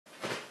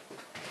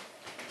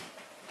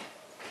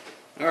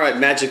Alright,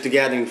 Magic the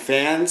Gathering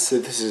fans, so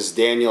this is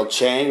Daniel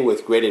Chang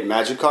with Graded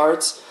Magic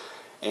Cards,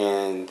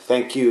 and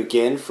thank you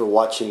again for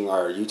watching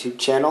our YouTube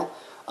channel.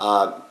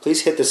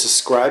 Please hit the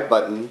subscribe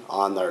button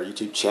on our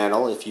YouTube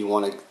channel if you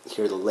want to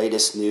hear the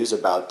latest news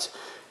about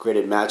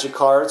graded magic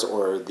cards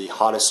or the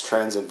hottest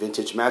trends in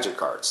vintage magic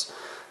cards.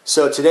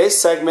 So today's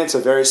segment's a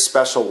very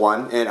special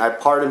one, and I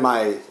pardon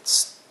my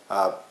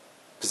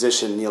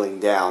position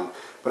kneeling down,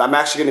 but I'm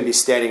actually going to be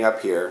standing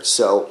up here.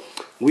 So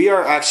we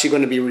are actually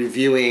going to be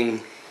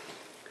reviewing,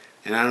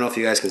 and I don't know if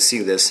you guys can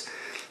see this.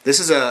 This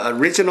is an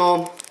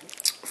original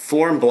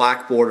foreign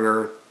black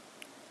border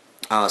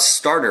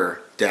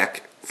starter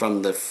deck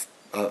from the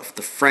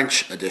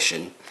French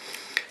edition.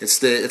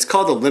 It's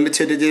called the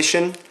limited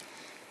edition.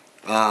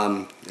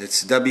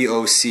 It's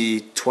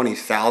WOC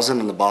 20,000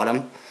 on the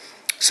bottom.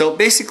 So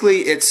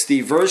basically, it's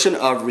the version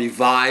of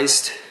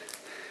revised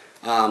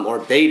or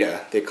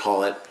beta, they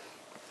call it,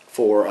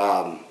 for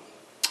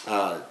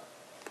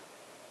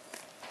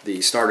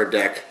the starter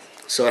deck.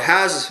 So it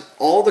has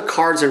all the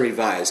cards in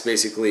revised,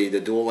 basically the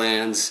dual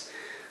lands,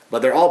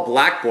 but they're all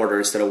black border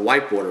instead of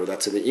white border.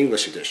 That's in the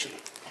English edition.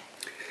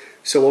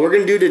 So what we're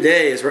going to do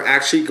today is we're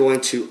actually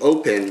going to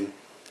open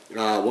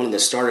one of the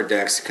starter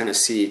decks to kind of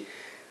see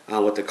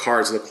what the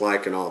cards look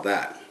like and all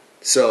that.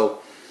 So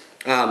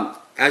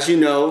as you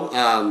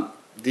know,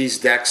 these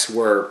decks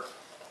were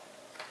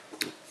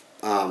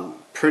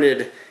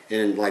printed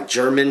in like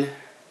German,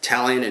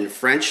 Italian, and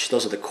French.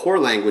 Those are the core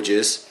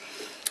languages.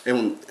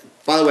 And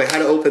by the way, how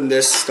to open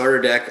this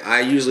starter deck, I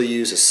usually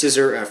use a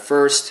scissor at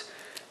first,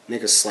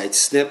 make a slight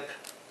snip,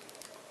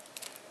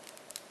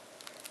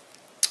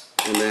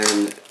 and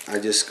then I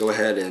just go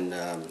ahead and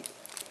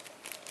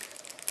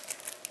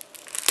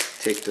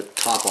take the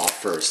top off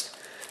first.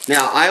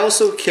 Now, I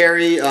also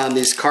carry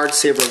these card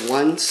saver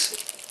ones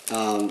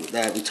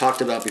that we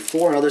talked about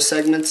before in other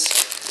segments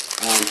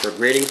for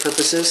grading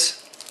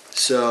purposes.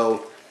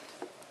 So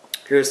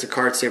here's the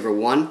card saver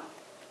one.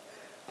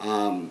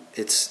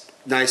 It's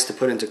nice to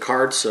put into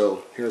cards,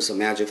 so here's a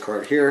magic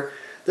card here.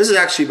 This is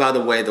actually, by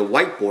the way, the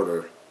white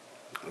border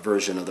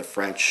version of the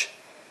French,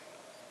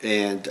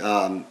 and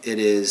it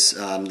is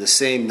the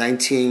same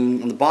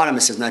 19 on the bottom.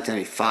 It says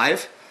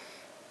 1995,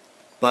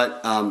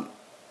 but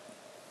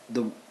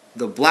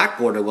the black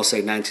border will say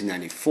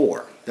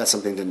 1994. That's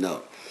something to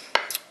note.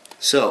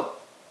 So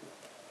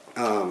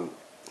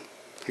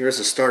here's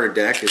the starter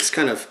deck. It's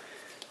kind of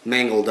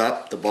mangled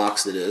up, the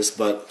box it is,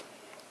 but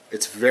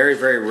it's very,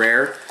 very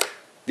rare.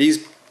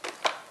 These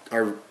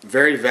are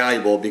very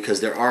valuable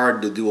because there are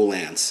the dual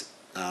lands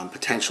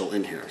potential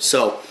in here.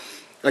 So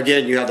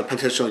again, you have the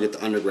potential to get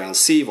the Underground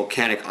Sea,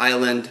 Volcanic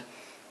Island,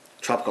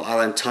 Tropical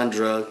Island,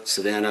 Tundra,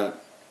 Savannah,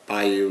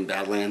 Bayou, and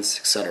Badlands,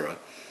 etc.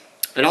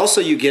 And also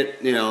you get,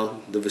 you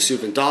know, the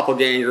Vesuvian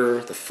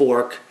Doppelganger, the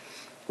Fork,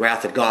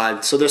 Wrath of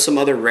God. So there's some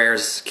other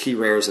rares, key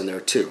rares in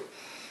there too.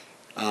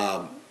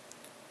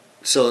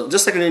 So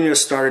just like an in your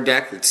starter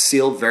deck, it's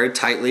sealed very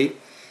tightly.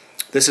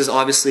 This is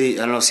obviously,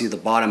 I don't know, see the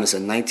bottom is a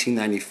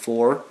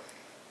 1994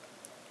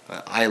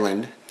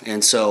 island.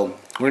 And so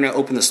we're going to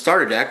open the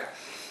starter deck.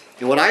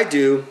 And what I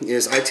do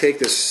is I take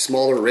this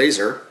smaller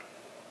razor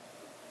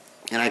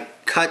and I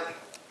cut,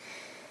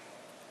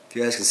 if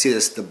you guys can see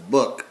this, the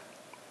book.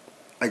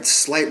 I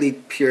slightly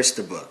pierce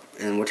the book.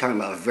 And we're talking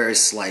about a very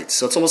slight.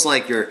 So it's almost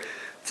like you're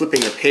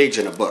flipping a page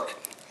in a book.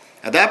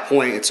 At that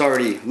point, it's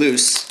already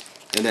loose.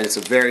 And then it's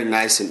a very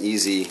nice and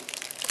easy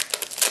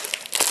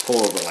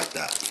pull over like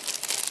that.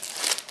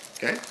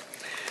 Okay,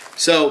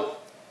 so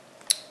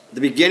the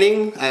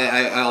beginning,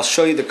 I'll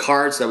show you the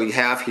cards that we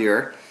have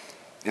here,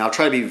 and I'll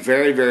try to be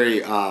very,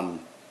 very,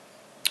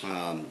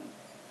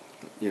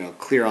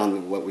 clear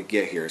on what we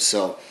get here.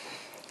 So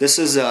this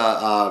is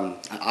an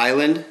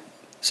island.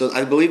 So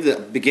I believe the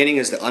beginning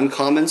is the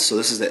uncommon. So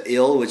this is the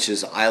Ile, which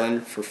is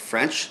island for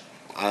French.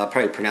 I'll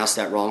probably pronounce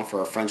that wrong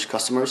for our French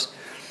customers.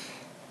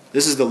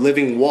 This is the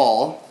Living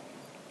Wall,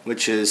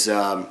 which is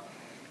a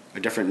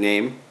different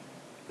name.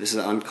 This is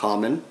an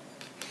uncommon.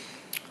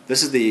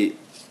 This is the,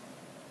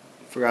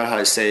 I forgot how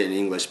to say it in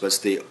English, but it's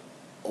the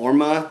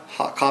Orma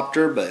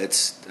copter, but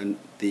it's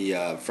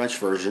the French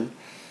version.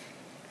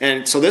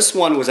 And so this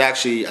one was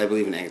actually, I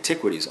believe, in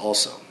antiquities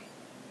also.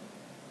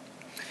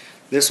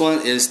 This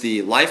one is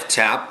the Life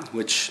Tap,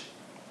 which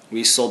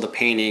we sold the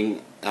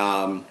painting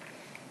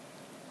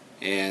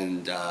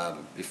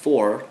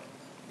before,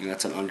 and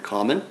that's an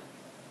uncommon.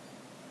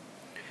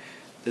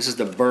 This is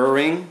the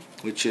Burrowing,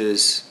 which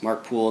is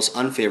Mark Poole's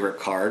unfavorite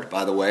card,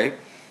 by the way,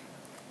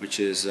 which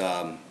is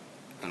an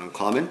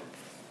uncommon.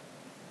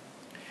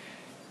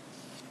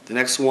 The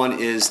next one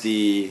is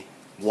the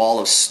Wall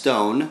of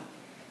Stone,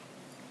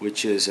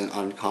 which is an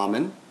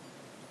uncommon.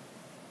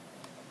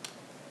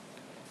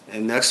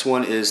 And next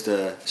one is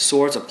the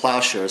Swords of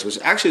Plowshares, which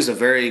actually is a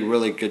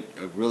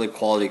really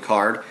quality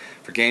card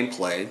for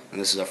gameplay.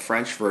 And this is a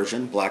French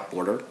version, black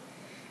border.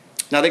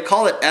 Now they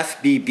call it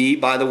FBB,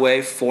 by the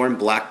way, Foreign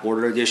Black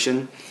Border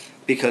Edition,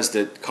 because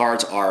the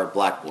cards are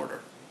black border.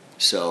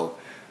 So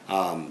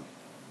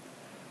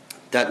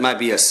that might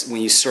be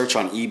when you search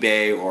on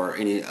eBay or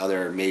any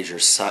other major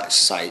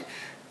site,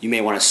 you may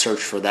want to search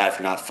for that if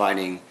you're not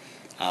finding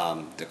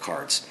the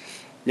cards.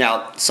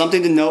 Now,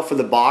 something to note for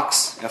the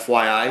box,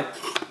 FYI,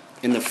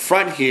 in the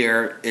front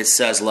here it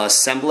says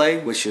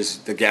L'Assemblée, which is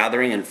the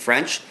gathering in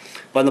French,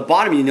 but on the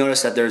bottom you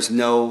notice that there's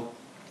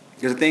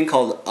a thing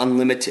called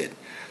unlimited.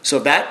 So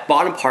if that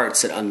bottom part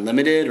said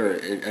unlimited or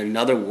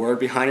another word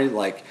behind it,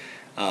 like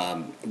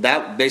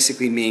that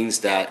basically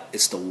means that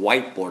it's the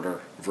white border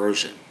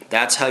version.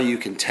 That's how you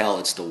can tell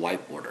it's the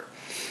white border.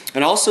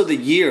 And also the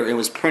year it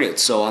was printed.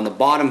 So on the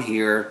bottom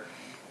here,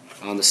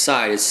 on the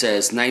side, it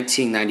says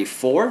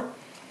 1994.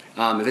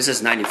 If it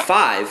says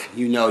 95,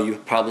 you know you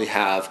probably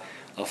have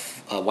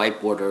a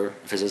white border.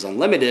 If it says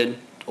unlimited,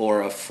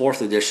 or a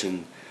 4th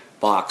edition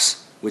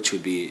box, which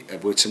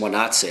would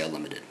not say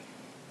unlimited.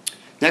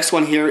 Next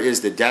one here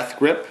is the Death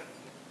Grip.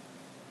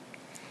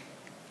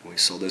 We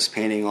sold this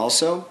painting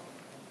also.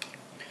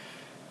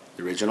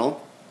 The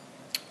original.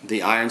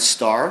 The Iron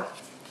Star.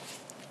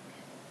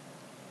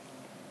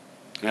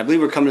 And I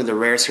believe we're coming to the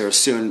rares here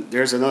soon.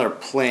 There's another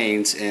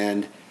Plains,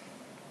 and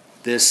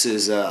this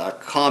is a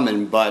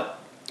common, but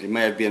it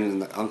may have been in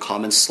the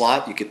uncommon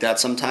slot. You get that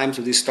sometimes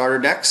with these starter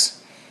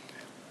decks.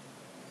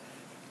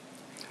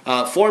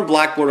 Foreign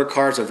black border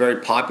cards are very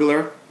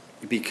popular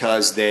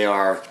because they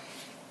are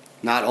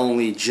not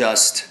only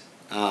just,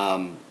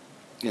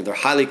 they're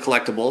highly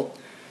collectible,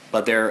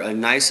 but they're a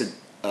nice,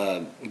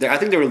 I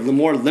think they were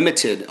more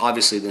limited,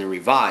 obviously, than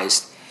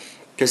revised,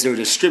 because they were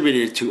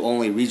distributed to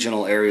only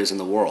regional areas in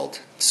the world.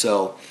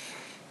 So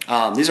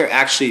these are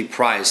actually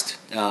priced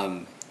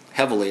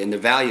heavily, and the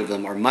value of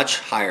them are much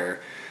higher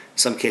in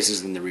some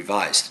cases than the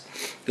revised.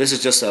 This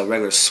is just a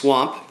regular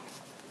swamp,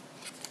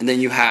 and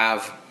then you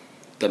have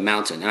the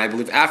mountain. And I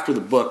believe after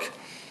the book,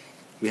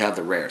 we have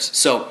the rares.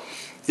 So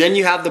then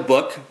you have the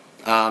book,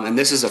 and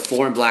this is a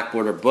foreign black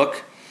border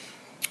book.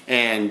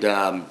 And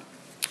I'll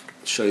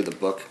show you the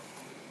book.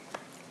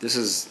 This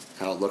is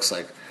how it looks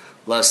like.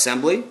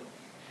 L'Assemblée.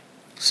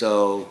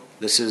 So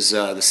this is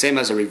the same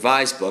as a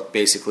revised book,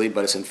 basically,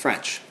 but it's in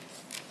French.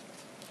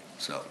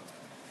 So,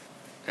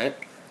 okay.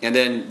 And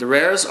then the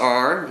rares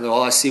are,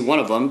 well, I see one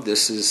of them.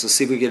 This is, let's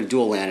see if we get a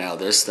dual land out of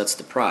this. That's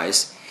the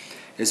prize.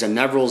 Is a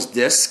Neville's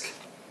Disc.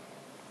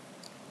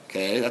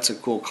 Okay, that's a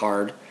cool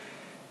card.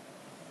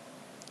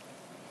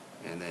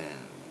 And then,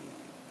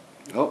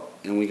 oh,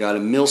 and we got a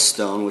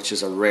Millstone, which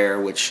is a rare,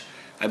 which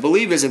I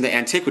believe is in the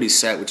Antiquity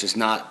set, which is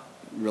not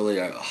really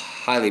a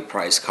highly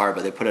priced card,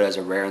 but they put it as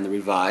a rare in the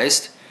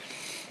revised.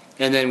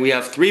 And then we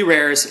have 3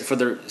 rares for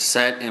the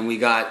set, and we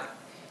got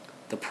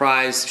the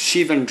prize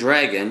Shivan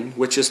Dragon,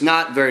 which is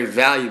not very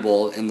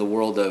valuable in the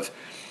world of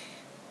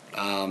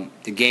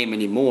the game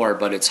anymore,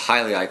 but it's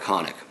highly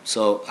iconic.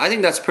 So I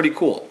think that's pretty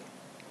cool.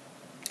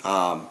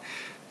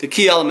 The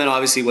key element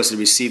obviously was to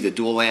receive the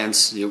dual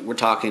lands. We're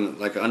talking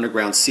like an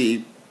Underground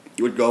Sea.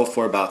 You would go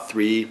for about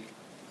 $300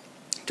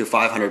 to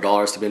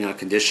 $500 depending on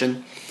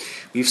condition.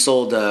 We've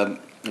sold a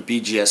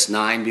BGS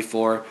 9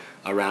 before,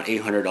 around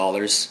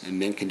 $800 in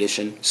mint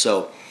condition.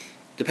 So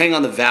depending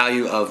on the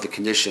value of the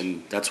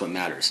condition, that's what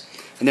matters.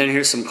 And then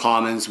here's some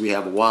commons. We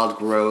have a Wild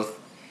Growth,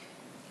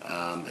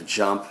 a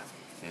Jump,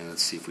 and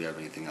let's see if we have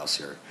anything else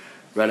here.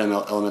 Red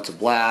Elemental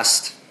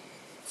Blast,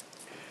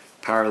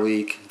 Power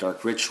Leak,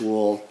 Dark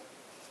Ritual,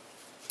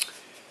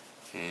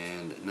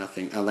 and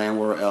nothing. Land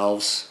War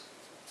Elves,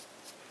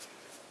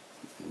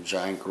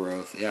 Giant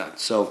Growth. Yeah,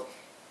 so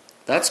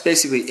that's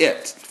basically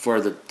it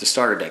for the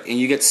starter deck. And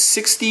you get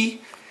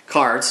 60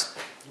 cards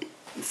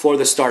for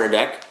the starter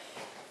deck,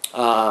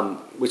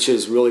 which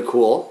is really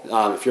cool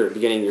if you're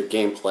beginning your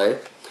gameplay.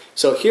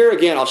 So here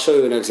again, I'll show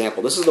you an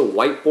example. This is the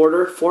white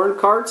border foreign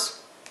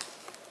cards.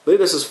 I believe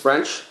this is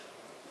French.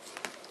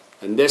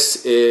 And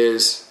this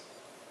is,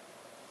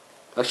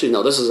 actually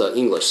no, this is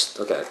English.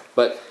 Okay,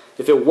 but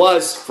if it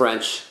was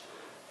French,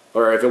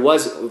 or if it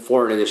was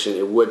foreign edition,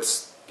 it would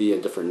be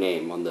a different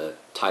name on the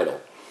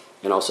title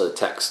and also the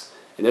text.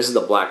 And this is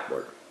the black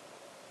border.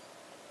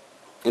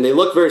 And they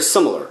look very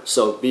similar,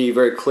 so be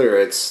very clear.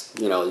 It's,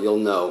 you'll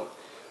know.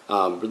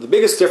 But the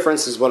biggest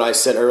difference is what I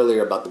said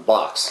earlier about the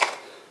box.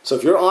 So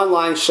if you're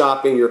online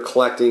shopping, you're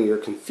collecting, you're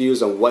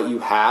confused on what you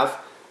have,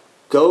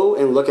 go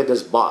and look at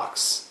this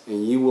box,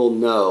 and you will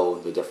know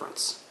the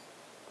difference.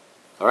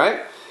 All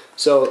right?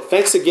 So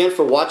thanks again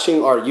for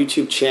watching our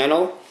YouTube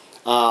channel.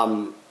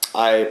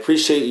 I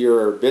appreciate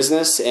your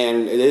business,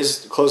 and it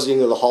is closing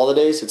into the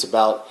holidays. It's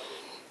about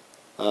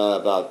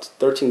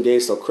 13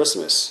 days till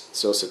Christmas.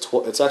 So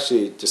it's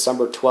actually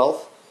December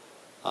 12th,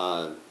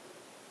 and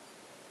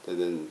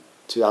then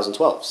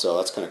 2012. So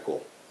that's kind of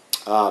cool.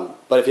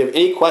 But if you have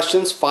any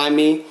questions, find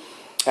me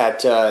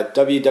at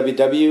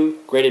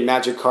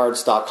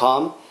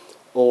www.gradedmagiccards.com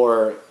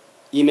or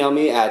email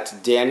me at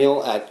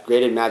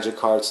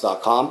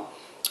daniel@gradedmagiccards.com.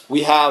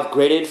 We have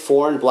graded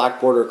foreign black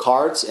border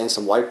cards and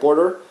some white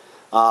border.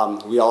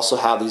 We also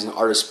have these in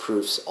artist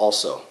proofs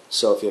also.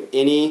 So if you have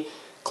any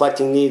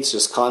collecting needs,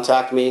 just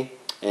contact me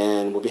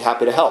and we'll be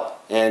happy to help.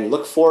 And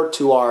look forward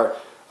to our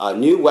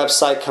new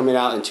website coming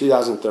out in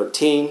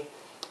 2013.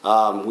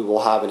 We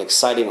will have an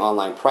exciting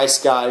online price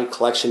guide,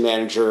 collection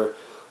manager,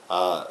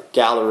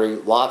 gallery,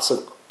 lots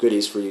of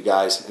goodies for you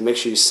guys, and make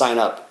sure you sign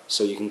up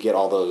so you can get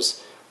all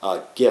those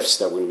gifts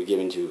that we're going to be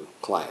giving to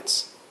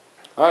clients.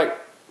 All right,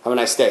 have a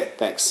nice day.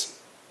 Thanks.